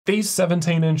These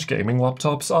 17-inch gaming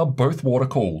laptops are both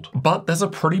water-cooled, but there's a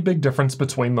pretty big difference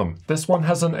between them. This one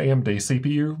has an AMD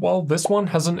CPU, while this one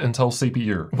has an Intel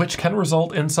CPU, which can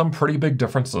result in some pretty big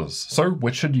differences. So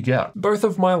which should you get? Both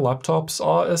of my laptops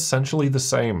are essentially the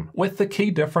same, with the key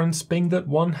difference being that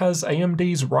one has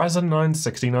AMD's Ryzen 9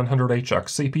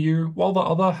 6900HX CPU, while the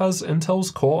other has Intel's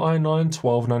Core i9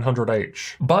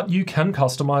 12900H. But you can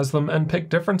customize them and pick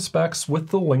different specs with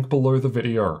the link below the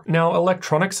video. Now,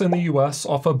 Eluktronics in the US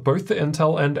offer both the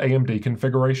Intel and AMD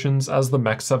configurations as the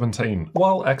Mech-17,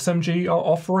 while XMG are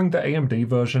offering the AMD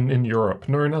version in Europe,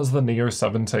 known as the Neo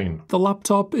 17. The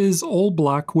laptop is all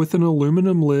black with an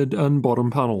aluminum lid and bottom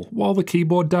panel, while the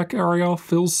keyboard deck area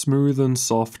feels smooth and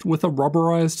soft with a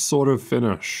rubberized sort of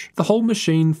finish. The whole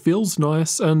machine feels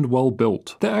nice and well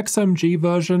built. The XMG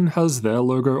version has their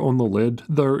logo on the lid,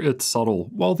 though it's subtle,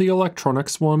 while the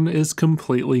Eluktronics one is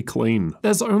completely clean.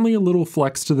 There's only a little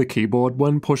flex to the keyboard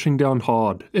when pushing down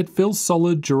hard. It feels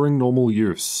solid during normal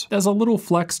use. There's a little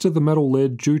flex to the metal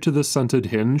lid due to the centered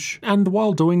hinge, and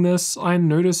while doing this, I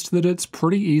noticed that it's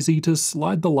pretty easy to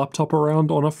slide the laptop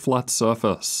around on a flat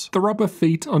surface. The rubber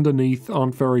feet underneath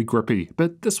aren't very grippy,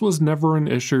 but this was never an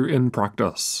issue in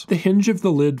practice. The hinge of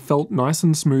the lid felt nice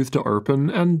and smooth to open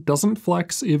and doesn't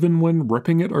flex even when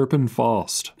ripping it open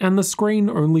fast, and the screen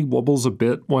only wobbles a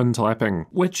bit when typing,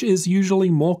 which is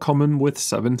usually more common with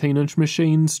 17-inch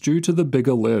machines due to the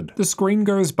bigger lid. The screen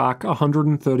goes back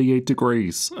 138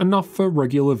 degrees, enough for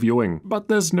regular viewing, but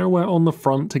there's nowhere on the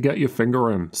front to get your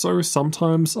finger in, so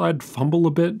sometimes I'd fumble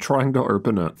a bit trying to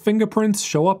open it. Fingerprints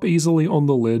show up easily on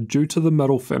the lid due to the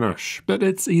metal finish, but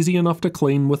it's easy enough to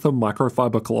clean with a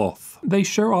microfiber cloth. They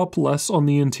show up less on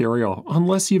the interior,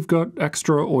 unless you've got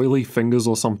extra oily fingers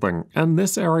or something, and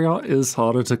this area is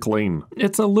harder to clean.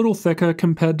 It's a little thicker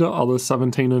compared to other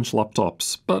 17-inch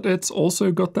laptops, but it's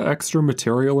also got the extra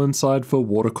material inside for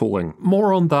water cooling.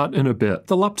 More on that in a bit.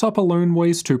 The laptop alone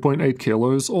weighs 2.8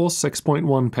 kilos or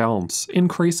 6.1 pounds,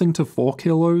 increasing to 4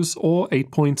 kilos or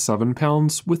 8.7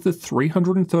 pounds with the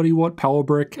 330 watt power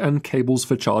brick and cables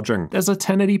for charging. There's a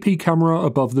 1080p camera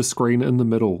above the screen in the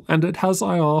middle, and it has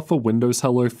IR for Windows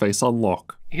Hello Face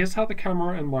Unlock. Here's how the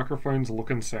camera and microphones look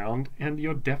and sound, and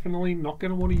you're definitely not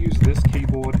going to want to use this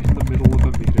keyboard in the middle of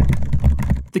a meeting.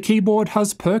 The keyboard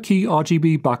has per-key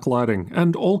RGB backlighting,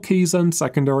 and all keys and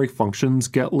secondary functions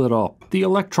get lit up. The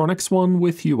Eluktronics one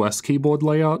with US keyboard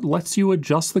layout lets you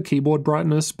adjust the keyboard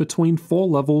brightness between 4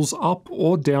 levels up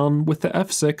or down with the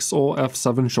F6 or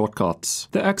F7 shortcuts.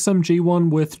 The XMG one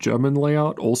with German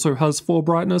layout also has 4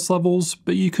 brightness levels,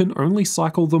 but you can only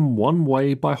cycle them one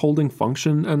way by holding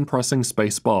function and pressing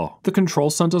spacebar. The Control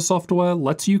Center software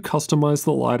lets you customize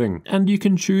the lighting, and you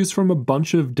can choose from a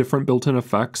bunch of different built-in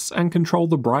effects and control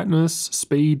the brightness,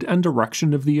 speed, and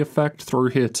direction of the effect through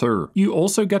here too. You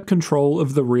also get control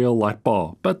of the rear light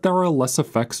bar, but there are less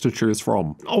effects to choose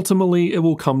from. Ultimately, it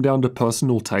will come down to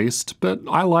personal taste, but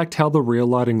I liked how the rear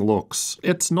lighting looks.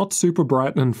 It's not super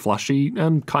bright and flashy,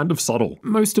 and kind of subtle.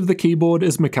 Most of the keyboard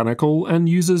is mechanical and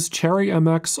uses Cherry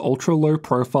MX ultra-low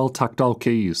profile tactile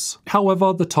keys.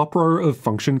 However, the top row of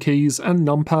function keys and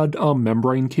numpad are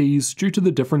membrane keys due to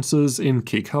the differences in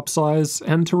keycap size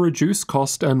and to reduce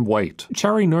cost and weight.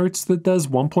 Cherry notes that there's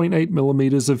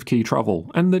 1.8mm of key travel,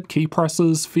 and that key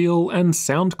presses feel and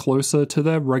sound closer to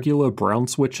their regular brown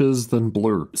switches than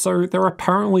blue. So they're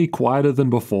apparently quieter than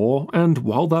before, and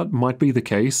while that might be the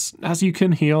case, as you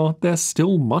can hear, they're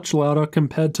still much louder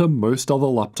compared to most other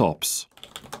laptops.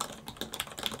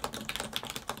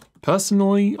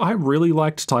 Personally, I really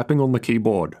liked typing on the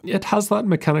keyboard. It has that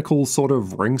mechanical sort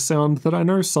of ring sound that I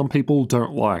know some people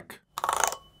don't like.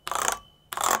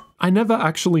 I never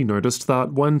actually noticed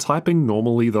that when typing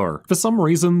normally though. For some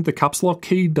reason, the caps lock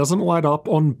key doesn't light up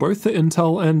on both the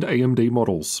Intel and AMD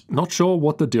models. Not sure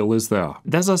what the deal is there.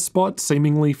 There's a spot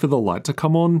seemingly for the light to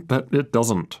come on, but it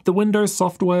doesn't. The Windows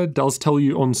software does tell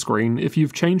you on screen if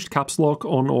you've changed caps lock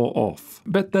on or off,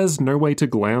 but there's no way to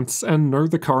glance and know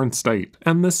the current state,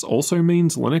 and this also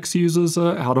means Linux users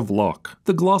are out of luck.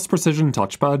 The Glass Precision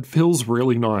touchpad feels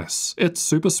really nice. It's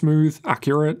super smooth,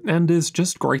 accurate, and is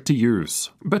just great to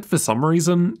use. But for some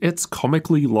reason, it's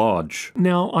comically large.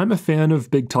 Now, I'm a fan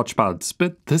of big touchpads,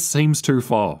 but this seems too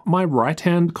far. My right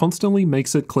hand constantly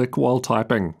makes it click while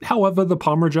typing. However, the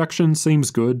palm rejection seems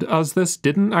good, as this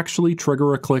didn't actually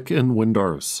trigger a click in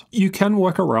Windows. You can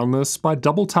work around this by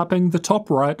double tapping the top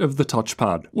right of the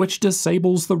touchpad, which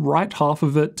disables the right half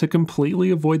of it to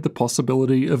completely avoid the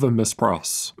possibility of a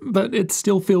mispress. But it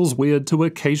still feels weird to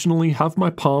occasionally have my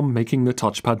palm making the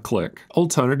touchpad click.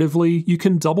 Alternatively, you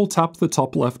can double tap the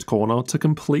top left left corner to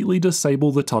completely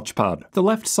disable the touchpad. The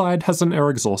left side has an air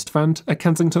exhaust vent, a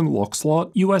Kensington lock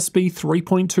slot, USB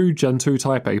 3.2 Gen 2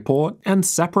 Type A port, and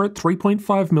separate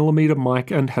 3.5mm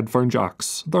mic and headphone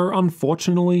jacks, though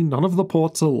unfortunately none of the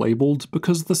ports are labelled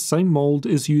because the same mold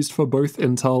is used for both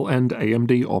Intel and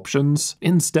AMD options,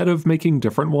 instead of making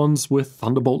different ones with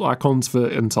Thunderbolt icons for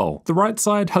Intel. The right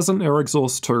side has an air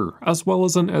exhaust too, as well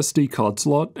as an SD card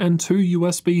slot and two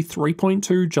USB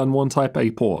 3.2 Gen 1 Type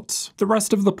A ports. The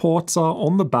rest of the ports are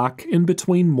on the back in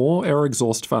between more air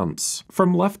exhaust vents.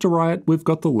 From left to right, we've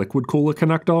got the liquid cooler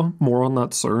connector, more on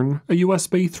that soon, a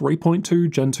USB 3.2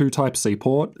 Gen 2 Type C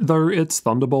port, though it's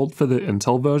Thunderbolt for the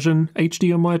Intel version,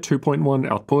 HDMI 2.1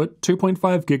 output,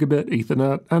 2.5 gigabit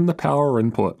Ethernet, and the power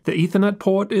input. The Ethernet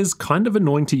port is kind of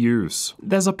annoying to use.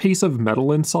 There's a piece of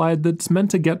metal inside that's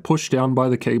meant to get pushed down by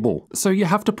the cable, so you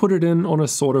have to put it in on a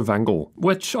sort of angle,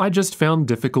 which I just found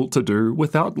difficult to do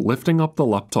without lifting up the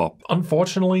laptop.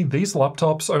 Unfortunately, these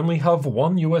laptops only have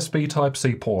one USB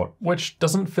Type-C port, which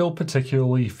doesn't feel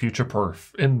particularly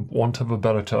future-proof, in want of a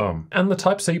better term. And the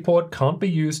Type-C port can't be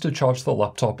used to charge the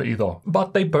laptop either,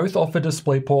 but they both offer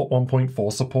DisplayPort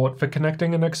 1.4 support for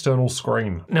connecting an external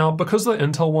screen. Now, because the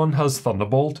Intel one has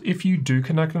Thunderbolt, if you do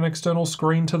connect an external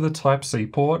screen to the Type-C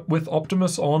port, with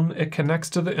Optimus on, it connects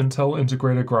to the Intel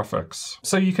integrated graphics.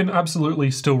 So you can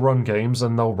absolutely still run games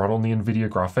and they'll run on the NVIDIA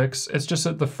graphics, it's just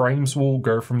that the frames will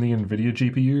go from the NVIDIA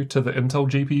GPU to the Intel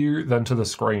GPU, then to the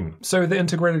screen. So the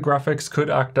integrated graphics could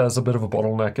act as a bit of a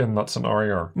bottleneck in that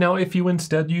scenario. Now, if you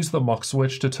instead use the mux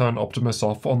switch to turn Optimus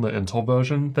off on the Intel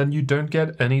version, then you don't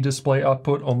get any display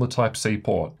output on the Type-C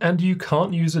port. And you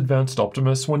can't use Advanced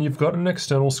Optimus when you've got an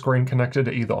external screen connected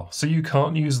either, so you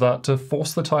can't use that to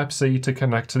force the Type-C to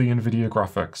connect to the NVIDIA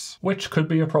graphics, which could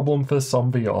be a problem for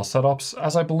some VR setups,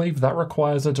 as I believe that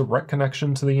requires a direct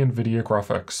connection to the NVIDIA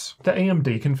graphics. The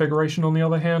AMD configuration, on the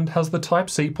other hand, has the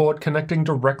Type-C port connecting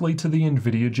directly to the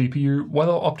NVIDIA GPU,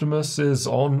 whether Optimus is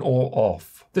on or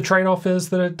off. The trade-off is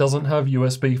that it doesn't have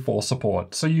USB 4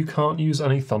 support, so you can't use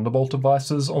any Thunderbolt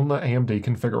devices on the AMD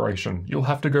configuration. You'll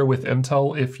have to go with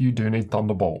Intel if you do need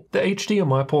Thunderbolt. The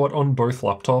HDMI port on both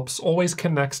laptops always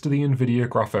connects to the NVIDIA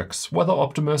graphics, whether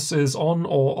Optimus is on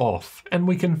or off, and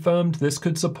we confirmed this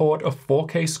could support a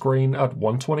 4K screen at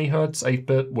 120Hz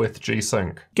 8-bit with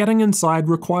G-Sync. Getting inside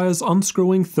requires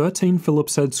unscrewing 13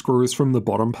 Phillips head screws from the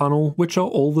bottom panel, which are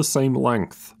all the same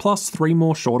length, plus 3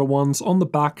 more shorter ones on the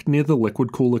back near the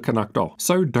liquid cooler connector,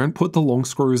 so don't put the long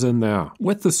screws in there.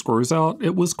 With the screws out,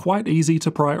 it was quite easy to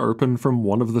pry open from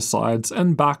one of the sides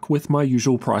and back with my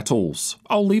usual pry tools.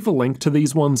 I'll leave a link to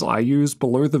these ones I use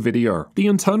below the video. The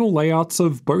internal layouts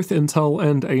of both Intel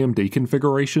and AMD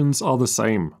configurations are the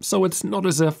same, so it's not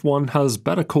as if one has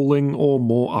better cooling or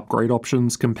more upgrade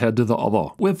options compared to the other.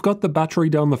 We've got the battery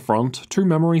down the front, 2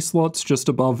 memory slots just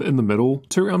above in the middle,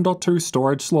 2 M.2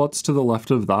 storage slots to the left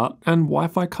of that, and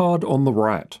Wi-Fi card on the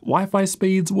right. Wi-Fi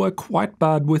speeds were quite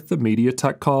bad with the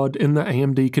MediaTek card in the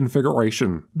AMD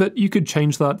configuration, but you could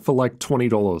change that for like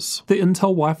 $20. The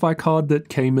Intel Wi-Fi card that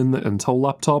came in the Intel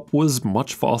laptop was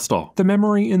much faster. The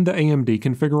memory in the AMD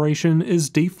configuration is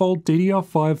default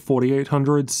DDR5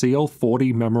 4800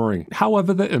 CL40 memory.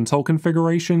 However, the Intel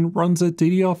configuration runs a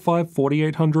DDR5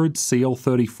 4800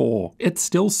 CL34. It's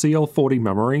still CL40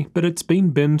 memory, but it's been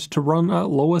binned to run at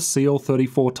lower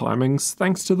CL34 timings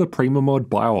thanks to the PrimaMod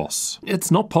BIOS. It's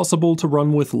not possible to run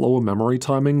with lower memory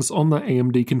timings on the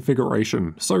AMD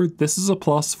configuration, so this is a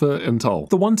plus for Intel.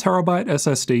 The 1TB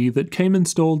SSD that came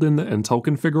installed in the Intel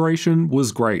configuration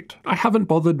was great. I haven't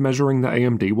bothered measuring the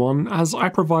AMD one as I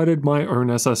provided my own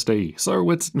SSD, so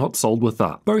it's not sold with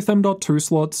that. Both M.2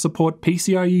 slots support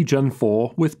PCIe Gen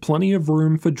 4 with plenty of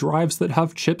room for drives that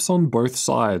have chips on both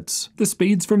sides. The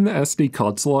speeds from the SD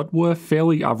card slot were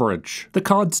fairly average. The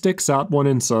card sticks out when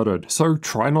inserted, so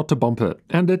try not to bump it,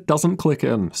 and it doesn't click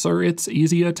in, so it's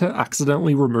easier to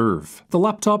accidentally remove. The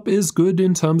laptop is good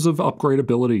in terms of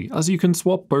upgradability, as you can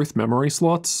swap both memory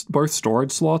slots, both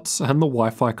storage slots, and the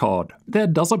Wi-Fi card. There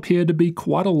does appear to be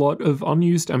quite a lot of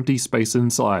unused empty space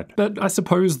inside, but I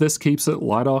suppose this keeps it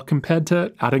lighter compared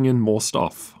to adding in more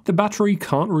stuff. The battery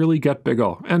can't really get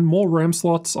bigger, and more RAM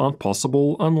slots aren't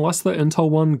possible unless the Intel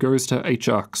one goes to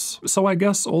HX, so I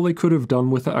guess all they could have done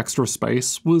with the extra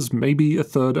space was maybe a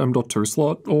third M.2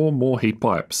 slot or more heat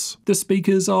pipes. The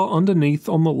speakers are underneath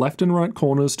on the left and right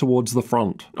corners towards the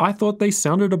front. I thought they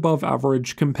sounded above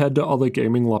average compared to other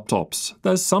gaming laptops.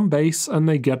 There's some bass and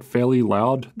they get fairly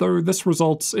loud, though this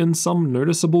results in some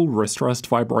noticeable wrist rest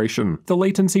vibration. The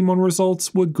Latencymon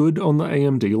results were good on the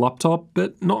AMD laptop,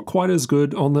 but not quite as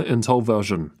good on the Intel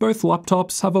version. Both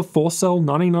laptops have a 4-cell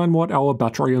 99 watt-hour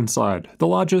battery inside, the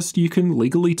largest you can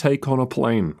legally take on a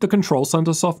plane. The control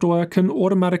center software software can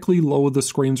automatically lower the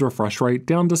screen's refresh rate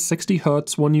down to 60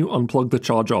 Hz when you unplug the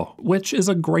charger, which is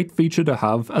a great feature to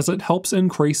have as it helps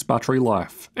increase battery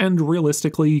life. And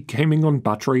realistically, gaming on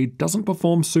battery doesn't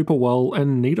perform super well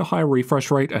and need a high refresh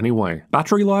rate anyway.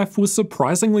 Battery life was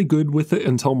surprisingly good with the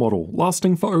Intel model,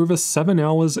 lasting for over 7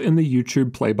 hours in the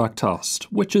YouTube playback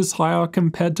test, which is higher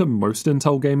compared to most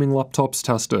Intel gaming laptops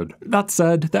tested. That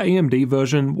said, the AMD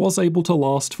version was able to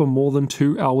last for more than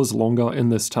 2 hours longer in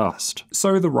this test,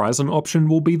 so the Ryzen option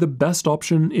will be the best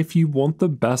option if you want the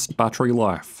best battery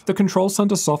life. The Control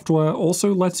Center software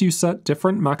also lets you set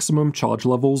different maximum charge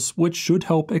levels, which should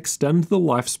help extend the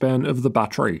lifespan of the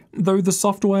battery, though the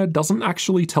software doesn't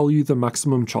actually tell you the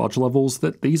maximum charge levels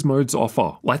that these modes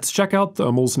offer. Let's check out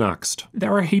thermals next.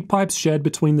 There are heat pipes shared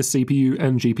between the CPU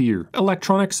and GPU.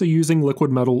 Electronics are using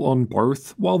liquid metal on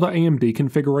both, while the AMD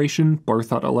configuration,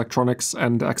 both at Eluktronics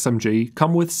and XMG,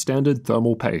 come with standard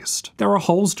thermal paste. There are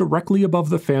holes directly above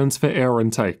the fans for air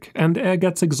intake, and air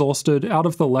gets exhausted out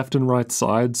of the left and right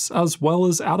sides, as well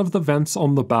as out of the vents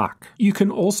on the back. You can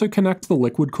also connect the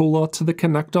liquid cooler to the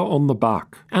connector on the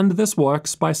back, and this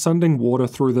works by sending water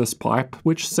through this pipe,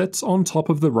 which sits on top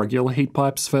of the regular heat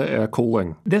pipes for air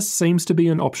cooling. This seems to be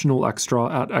an optional extra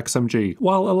at XMG,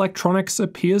 while Electronics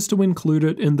appears to include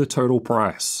it in the total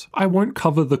price. I won't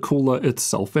cover the cooler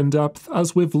itself in depth,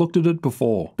 as we've looked at it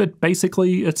before, but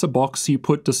basically it's a box you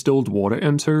put distilled water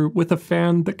into with a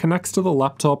fan that connects to the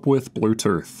laptop with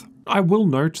Bluetooth. I will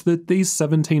note that these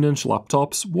 17-inch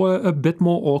laptops were a bit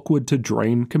more awkward to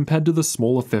drain compared to the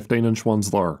smaller 15-inch ones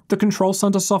though. The Control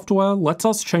Center software lets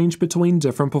us change between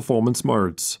different performance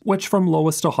modes, which from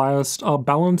lowest to highest are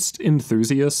Balanced,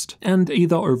 Enthusiast, and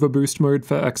either Overboost mode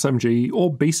for XMG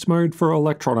or Beast mode for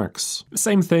Electronics.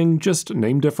 Same thing, just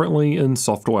named differently in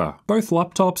software. Both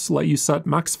laptops let you set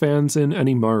max fans in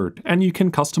any mode, and you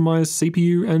can customize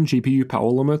CPU and GPU power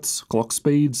limits, clock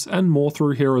speeds, and more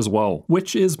through here as well,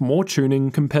 which is more tuning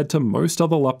compared to most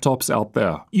other laptops out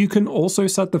there. You can also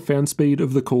set the fan speed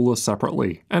of the cooler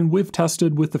separately, and we've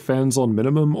tested with the fans on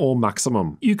minimum or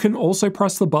maximum. You can also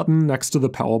press the button next to the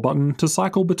power button to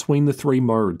cycle between the 3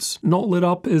 modes. Not lit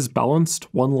up is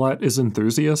balanced, 1 light is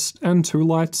enthusiast, and 2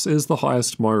 lights is the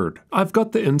highest mode. I've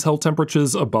got the Intel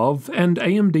temperatures above and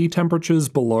AMD temperatures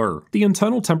below. The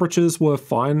internal temperatures were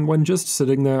fine when just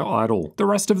sitting there idle. The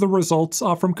rest of the results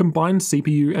are from combined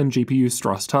CPU and GPU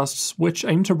stress tests, which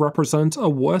aim to represent a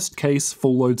worst-case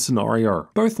full-load scenario.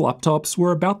 Both laptops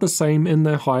were about the same in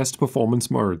their highest performance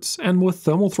modes, and with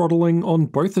thermal throttling on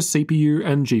both the CPU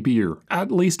and GPU,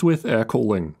 at least with air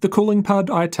cooling. The cooling pad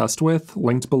I test with,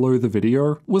 linked below the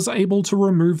video, was able to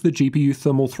remove the GPU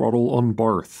thermal throttle on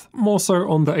both, more so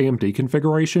on the AMD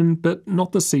configuration, but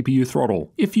not the CPU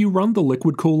throttle. If you run the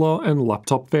liquid cooler and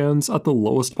laptop fans at the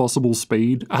lowest possible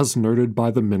speed, as noted by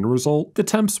the min result, the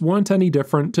temps weren't any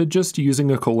different to just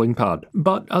using a cooling pad,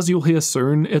 but as you'll hear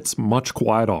soon, it's much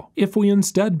quieter. If we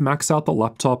instead max out the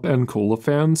laptop and cooler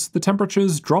fans, the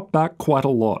temperatures drop back quite a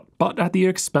lot, but at the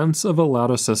expense of a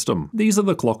louder system. These are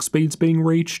the clock speeds being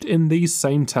reached in these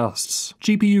same tests.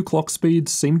 GPU clock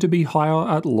speeds seem to be higher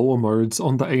at lower modes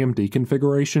on the AMD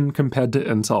configuration compared to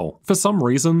Intel. For some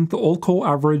reason, the all-core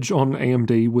average on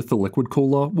AMD with the liquid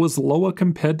cooler was lower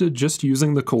compared to just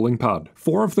using the cooling pad.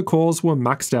 4 of the cores were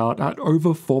maxed out at over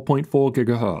 4.4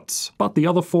 GHz, but the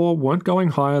other 4 weren't going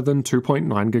higher than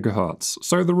 2.9 GHz,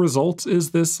 so the result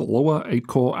is this lower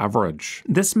 8-core average.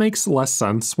 This makes less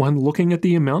sense when looking at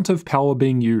the amount of power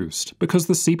being used, because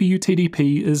the CPU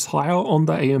TDP is higher on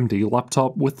the AMD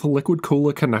laptop with the liquid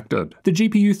cooler connected. The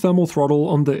GPU thermal throttle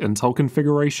on the Intel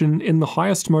configuration in the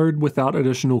highest mode without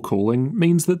additional cooling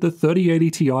means that the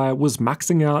 3080 Ti was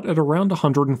maxing out at around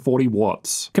 140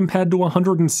 watts, compared to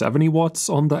 170 watts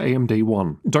on the AMD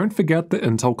one. Don't forget the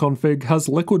Intel config has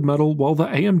liquid metal while the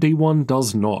AMD one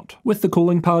does not. With the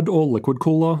cooling pad or liquid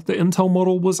cooler, the Intel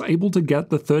model was able to get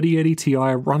the 3080 Ti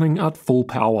running at full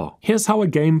power. Here's how a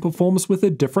game performs with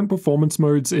the different performance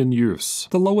modes in use.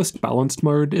 The lowest balanced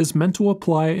mode is meant to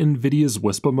apply Nvidia's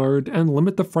Whisper mode and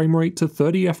limit the frame rate to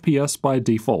 30 FPS by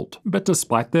default. But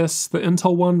despite this, the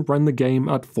Intel one ran the game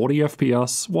at 40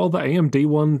 FPS, while the AMD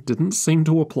one didn't seem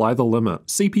to apply the limit.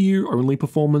 CPU-only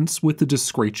performance with the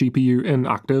discrete GPU in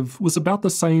active was about the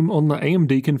same on the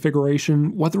AMD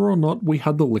configuration, whether or not we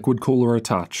had the liquid cooler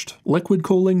attached. Liquid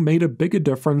cooling made a bigger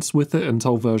difference with the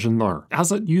Intel version though,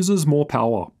 as it uses more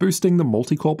power, boosting the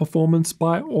multi multi-core performance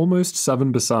by almost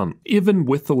 7%. Even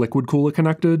with the liquid cooler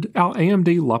connected, our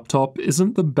AMD laptop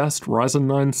isn't the best Ryzen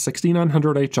 9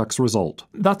 6900HX result.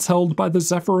 That's held by the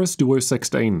Zephyrus Duo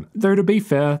 16, though to be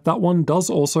fair, that one does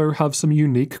also have some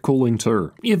unique cooling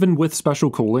too. Even with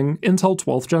special cooling, Intel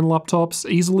 12th gen laptops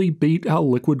easily beat our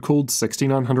liquid-cooled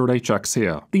 6900HX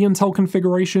here. The Intel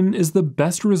configuration is the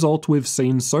best result we've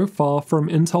seen so far from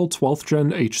Intel 12th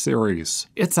gen H series.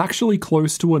 It's actually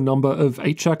close to a number of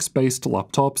HX-based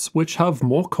laptops which have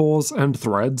more cores and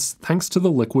threads thanks to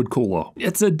the liquid cooler.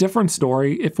 It's a different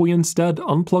story if we instead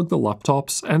unplug the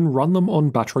laptops and run them on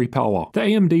battery power. The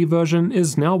AMD version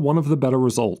is now one of the better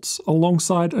results,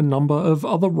 alongside a number of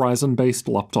other Ryzen-based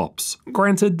laptops.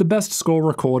 Granted, the best score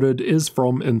recorded is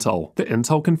from Intel. The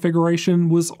Intel configuration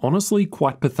was honestly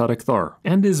quite pathetic though,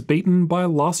 and is beaten by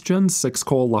last-gen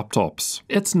 6-core laptops.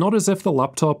 It's not as if the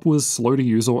laptop was slow to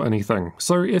use or anything,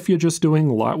 so if you're just doing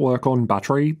light work on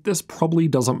battery, this probably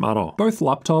doesn't matter. Both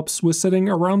laptops were sitting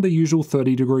around the usual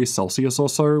 30 degrees Celsius or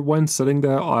so when sitting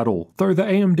there idle, though the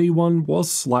AMD one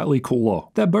was slightly cooler.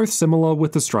 They're both similar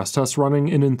with the stress test running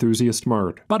in enthusiast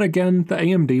mode, but again, the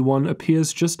AMD one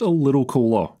appears just a little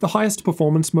cooler. The highest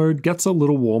performance mode gets a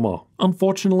little warmer.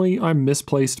 Unfortunately, I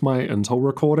misplaced my Intel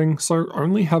recording, so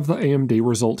only have the AMD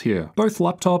result here. Both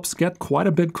laptops get quite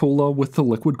a bit cooler with the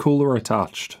liquid cooler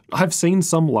attached. I've seen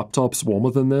some laptops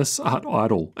warmer than this at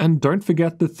idle, and don't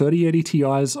forget the 3080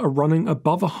 Ti's are running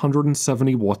above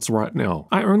 170 watts right now.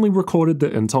 I only recorded the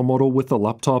Intel model with the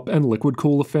laptop and liquid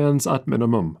cooler fans at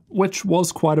minimum, which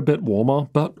was quite a bit warmer,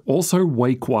 but also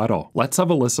way quieter. Let's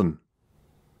have a listen.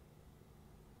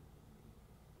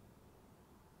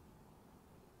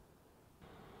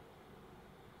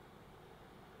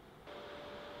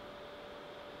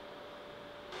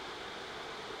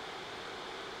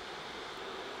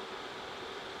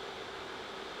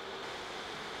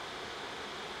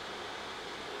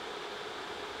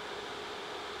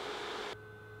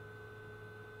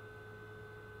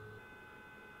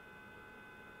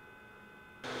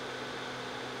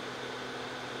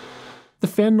 The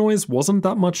fan noise wasn't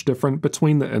that much different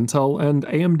between the Intel and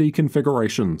AMD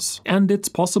configurations, and it's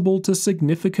possible to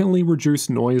significantly reduce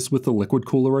noise with the liquid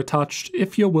cooler attached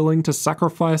if you're willing to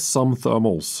sacrifice some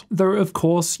thermals. Though of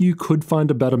course you could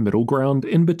find a better middle ground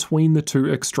in between the two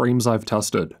extremes I've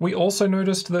tested. We also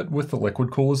noticed that with the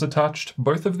liquid coolers attached,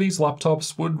 both of these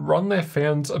laptops would run their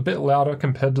fans a bit louder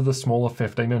compared to the smaller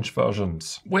 15-inch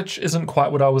versions, which isn't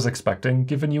quite what I was expecting,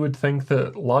 given you would think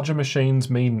that larger machines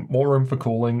mean more room for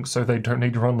cooling, so they don't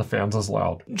need to run the fans as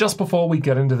loud. Just before we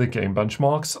get into the game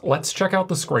benchmarks, let's check out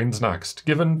the screens next,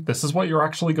 given this is what you're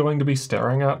actually going to be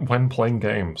staring at when playing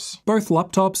games. Both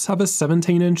laptops have a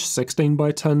 17-inch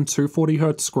 16x10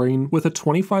 240Hz screen with a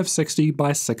 2560 by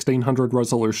 1600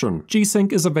 resolution.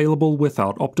 G-Sync is available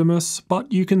without Optimus,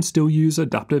 but you can still use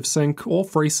Adaptive Sync or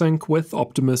FreeSync with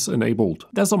Optimus enabled.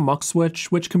 There's a mux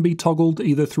switch which can be toggled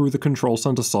either through the Control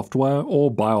Center software or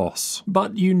BIOS,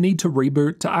 but you need to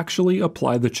reboot to actually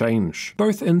apply the change.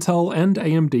 Both Intel and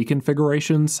AMD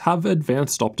configurations have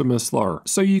advanced Optimus though,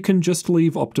 so you can just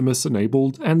leave Optimus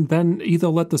enabled and then either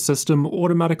let the system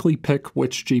automatically pick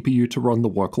which GPU to run the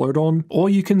workload on, or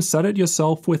you can set it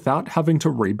yourself without having to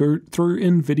reboot through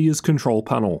NVIDIA's control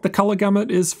panel. The color gamut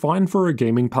is fine for a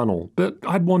gaming panel, but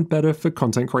I'd want better for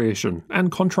content creation,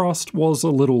 and contrast was a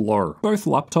little low. Both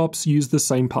laptops use the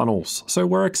same panels, so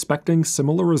we're expecting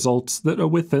similar results that are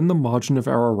within the margin of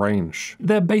error range.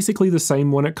 They're basically the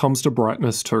same when it comes to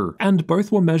brightness too, and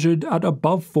both were measured at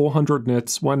above 400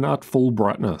 nits when at full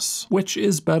brightness, which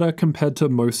is better compared to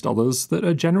most others that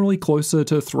are generally closer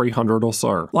to 300 or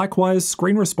so. Likewise,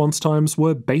 screen response times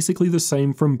were basically the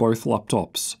same from both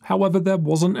laptops, however there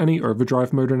wasn't any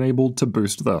overdrive mode enabled to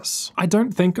boost this. I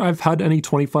don't think I've had any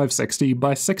 2560 by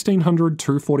 1600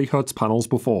 240Hz panels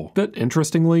before, but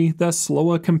interestingly, they're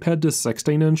slower compared to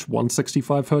 16-inch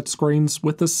 165Hz screens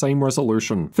with the same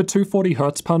resolution. For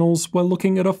 240Hz panels, we're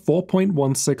looking at a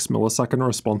 4.16 millisecond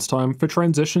response time for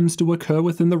transitions to occur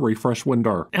within the refresh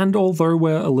window. And although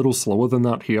we're a little slower than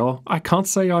that here, I can't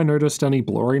say I noticed any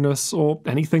blurriness or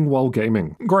anything while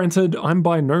gaming. Granted, I'm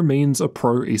by no means a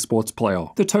pro esports player.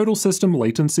 The total system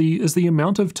latency is the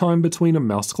amount of time between a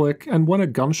mouse click and when a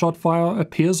gunshot fire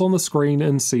appears on the screen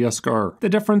in CSGO. The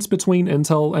difference between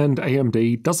Intel and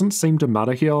AMD doesn't seem to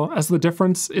matter here, as the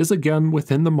difference is again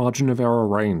within the margin of error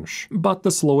range. But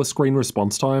the slower screen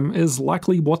response time is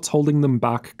likely what's holding them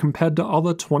back compared to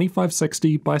other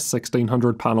 2560 by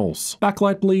 1600 panels.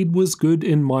 Backlight bleed was good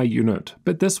in my unit,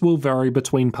 but this will vary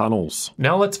between panels.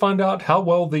 Now let's find out how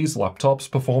well these laptops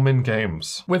perform in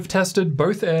games. We've tested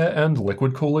both air and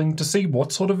liquid cooling to see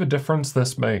what sort of a difference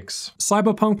this makes.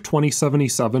 Cyberpunk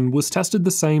 2077 was tested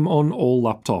the same on all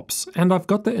laptops, and I've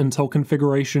got the Intel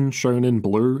configuration shown in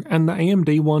blue and the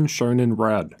AMD one shown in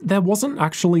red. There wasn't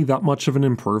actually that much of an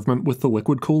improvement with the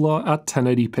liquid cooler at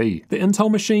 1080p. The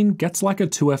Intel machine gets like a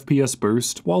 2 FPS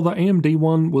boost, while the AMD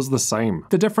one was the same.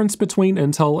 The difference between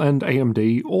Intel and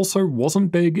AMD also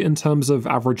wasn't big in terms of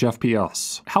average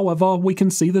FPS. However, we can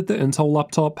see that the Intel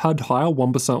laptop had higher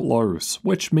 1% lows,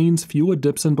 which means fewer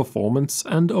dips in performance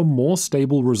and a more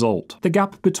stable result. The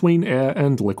gap between air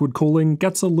and liquid cooling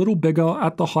gets a little bigger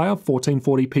at the higher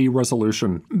 1440p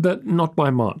resolution, but not by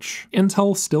much.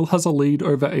 Intel still has a lead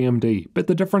over AMD, but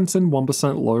the difference in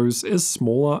 1% lows is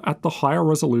smaller at the higher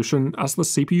resolution as the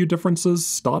CPU differences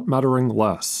start mattering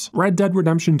less. Red Dead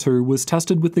Redemption 2 was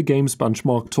tested with the game's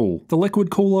benchmark tool. The liquid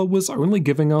cooler was only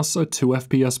giving us a 2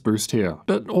 FPS boost here,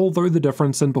 but although the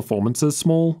difference in performance is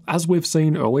small, as we've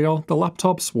seen earlier, the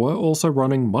laptops were also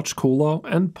running much cooler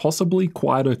and possibly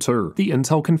quieter too. The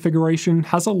Intel configuration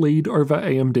has a lead over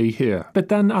AMD here, but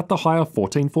then at the higher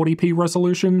 1440p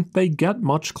resolution, they get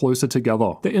much closer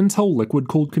together. The Intel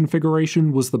liquid-cooled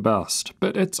configuration was the best,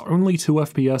 but it's only 2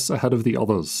 FPS ahead of the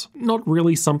others. Not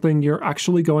really something you're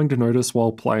actually going to notice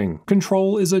while playing.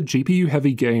 Control is a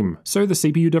GPU-heavy game, so the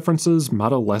CPU differences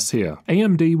matter less here.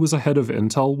 AMD was ahead of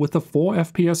Intel with a 4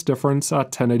 FPS difference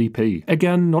at 1080p.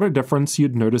 Again, not a difference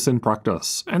you'd notice in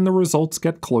practice, and the results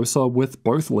get closer with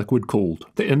both liquid-cooled.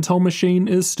 The Intel machine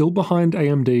is still behind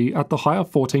AMD at the higher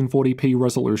 1440p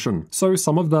resolution, so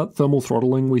some of that thermal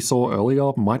throttling we saw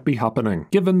earlier might be happening,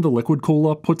 given the liquid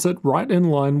cooler puts it right in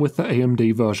line with the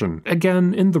AMD version.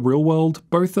 Again, in the real world,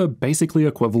 both are basically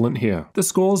equivalent here. The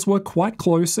scores were quite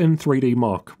close in 3D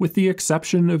Mark, with the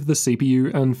exception of the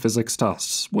CPU and physics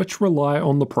tests, which rely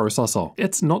on the processor.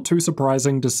 It's not too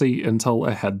surprising to see Intel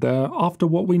ahead there after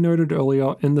what we noted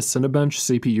earlier in the Cinebench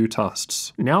CPU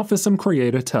tests. Now for some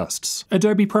creator tests.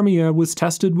 Adobe Premiere was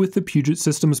tested with the Puget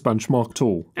Systems benchmark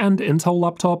tool, and Intel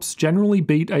laptops generally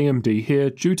beat AMD here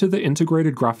due to the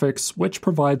integrated graphics, which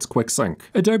provides quick sync.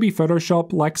 Adobe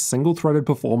Photoshop lacks single-threaded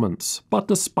performance, but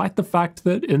despite the fact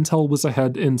that Intel was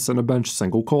ahead in Cinebench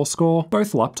single-core score,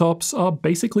 both laptops are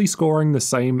basically scoring the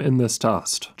same in this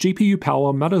test. GPU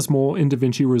power matters more in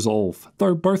DaVinci Resolve,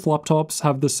 though both laptops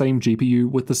have the same GPU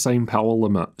with the same power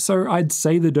limit, so I'd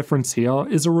say the difference here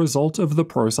is a result of the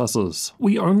processors.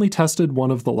 We only tested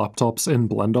one of the laptops in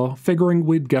Blender, figuring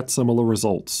we'd get similar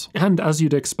results. And as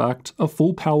you'd expect, a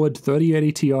full-powered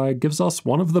 3080 Ti gives us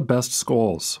one of the best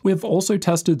scores. We've also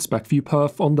tested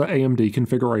SpecViewPerf on the AMD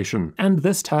configuration, and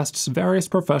this tests various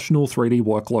professional 3D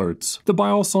workloads. The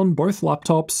BIOS on both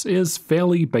laptops is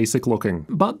fairly basic looking,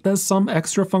 but there's some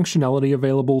extra functionality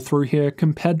available through here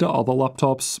compared to other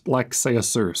laptops, like say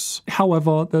Asus.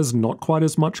 However, there's not quite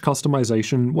as much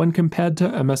customization when compared to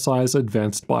MSI's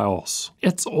advanced BIOS.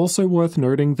 It's also worth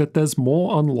noting that there's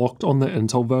more unlocked on the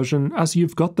Intel version as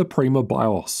you've got the Prima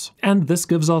BIOS, and this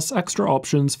gives us extra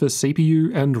options for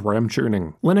CPU and RAM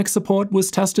tuning. Linux support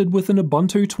was tested with an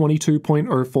Ubuntu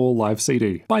 22.04 live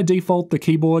CD. By default, the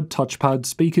keyboard, touchpad,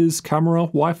 speakers, camera,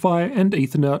 Wi-Fi, and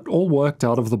Ethernet all worked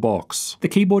out of the box. The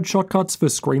keyboard shortcuts for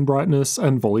screen brightness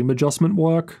and volume adjustment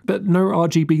work, but no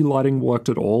RGB lighting worked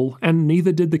at all, and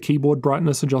neither did the keyboard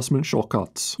brightness adjustment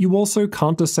shortcuts. You also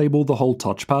can't disable the whole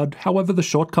touchpad, however the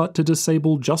shortcut to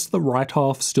disable just the right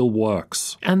half still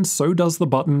works. And so does the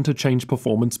button to change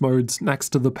performance modes next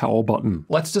to the power button.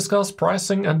 Let's discuss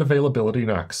pricing and availability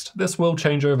next. This will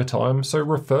change over time, so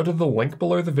refer to the link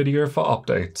below the video for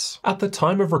updates. At the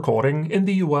time of recording, in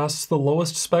the US, the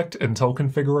lowest spec Intel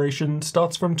configuration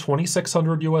starts from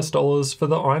 $2,600 for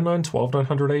the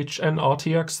i9-12900H and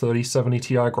RTX 3070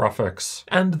 Ti graphics.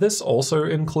 And this also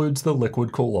includes the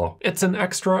liquid cooler. It's an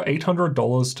extra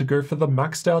 $800 to go for the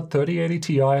maxed out 3080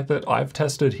 Ti that I've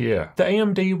tested here. The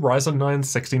AMD Ryzen 9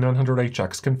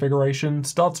 6900HX configuration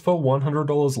starts for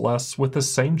 $100 less with the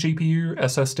same GPU,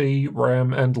 SSD,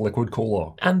 RAM, and liquid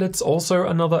cooler. And it's also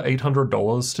another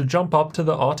 $800 to jump up to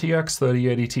the RTX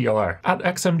 3080 Ti. At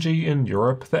XMG in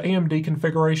Europe, the AMD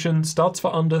configuration starts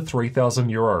for under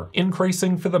 €3,000,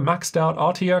 increasing for the maxed out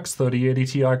RTX 3080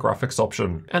 Ti graphics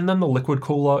option, and then the liquid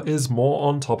cooler is more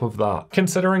on top of that.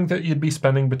 Considering that you'd be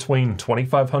spending between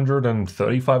 $2,500 and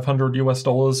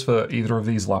 $3,500 for either of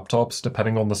these laptops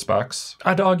depending on the specs,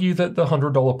 I'd argue that the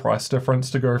 $100 price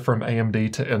difference to go from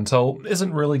AMD to Intel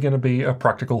isn't really going to be a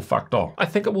practical factor. I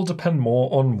think it will depend more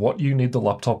on what you need the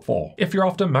laptop for. If you're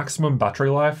after maximum battery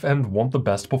life and want the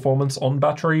best performance on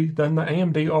battery, then the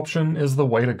AMD option is the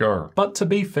way to go. But to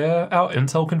be fair, our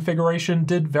Intel configuration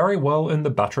did very well in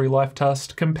the battery life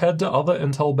test compared to other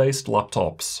Intel-based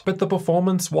laptops, but the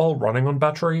performance while running on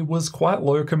battery was quite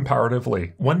low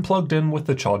comparatively. When plugged in with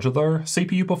the charger though,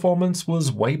 CPU performance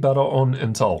was way better on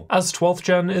Intel, as 12th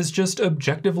gen is just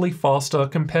objectively faster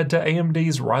compared to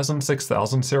AMD's Ryzen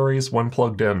 6000 series when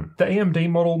plugged in. The AMD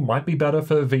model might be better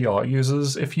for VR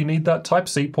users if you need that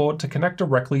Type-C port to connect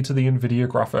directly to the NVIDIA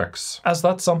graphics, as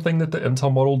that's something that the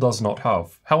Intel model does not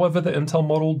have. However, the Intel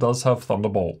model does have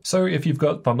Thunderbolt, so if you've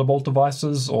got Thunderbolt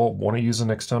devices or want to use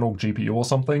an external GPU or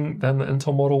something, then the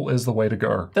Intel model is the way to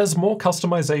go. There's more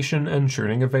customization and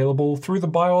tuning available through the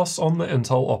BIOS on the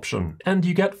Intel option, and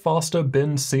you get faster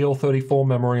bin CL34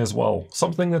 memory as well,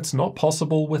 something that's not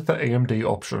possible with the AMD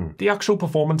option. The actual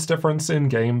performance difference in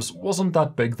games wasn't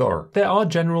that big though. There are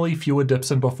generally fewer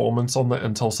dips in performance on the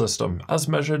Intel system, as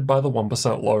measured by the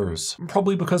 1% lows,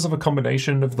 probably because of a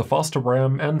combination of the faster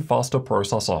RAM and faster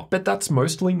processor, but that's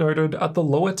mostly noted at the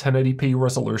lower 1080p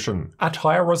resolution. At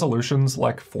higher resolutions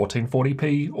like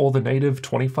 1440p or the native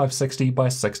 2560 by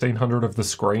 1600 of the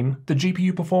screen, the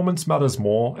GPU performance matters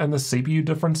more and the CPU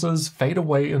differences fade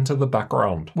away into the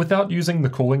background. Without using the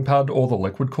cooling pad or the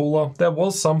liquid cooler, there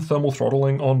was some thermal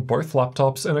throttling on both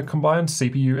laptops in a combined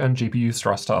CPU and GPU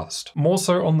stress test. More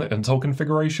so on the Intel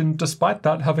configuration, despite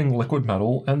that having liquid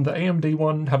metal and the AMD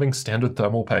one having standard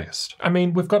thermal paste. I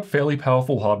mean, we've got fairly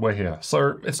powerful hardware here,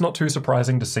 so it's not too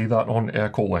surprising to see that on air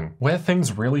cooling. Where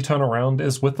things really turn around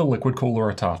is with the liquid cooler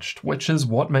attached, which is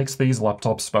what makes these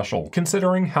laptops special,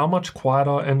 considering how much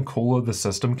quieter and cooler the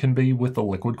system can be with the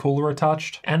liquid cooler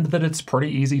attached, and that it's pretty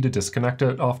easy to disconnect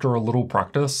it after a little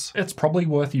practice. It's probably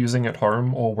worth using at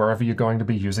home or wherever you're going to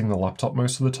be using the laptop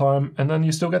most of the time, and then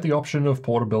you still get the option of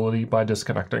portability by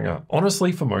disconnecting it.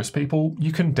 Honestly, for most people,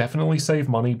 you can definitely save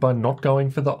money by not going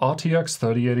for the RTX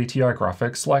 3080 Ti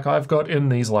graphics like I've got in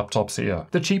these laptops here.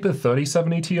 The cheaper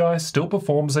 3070 Ti still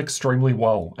performs extremely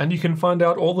well, and you can find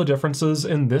out all the differences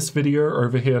in this video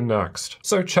over here next.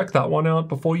 So check that one out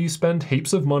before you spend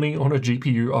heaps of money on a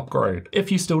GPU upgrade.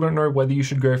 If you still don't know whether you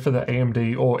should go for the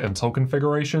AMD or Intel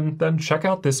configuration, then check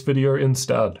out this video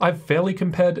instead. I've fairly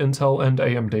compared Intel and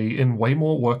AMD in way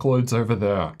more workloads over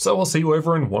there, so I'll see you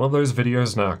over in one of those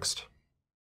videos next.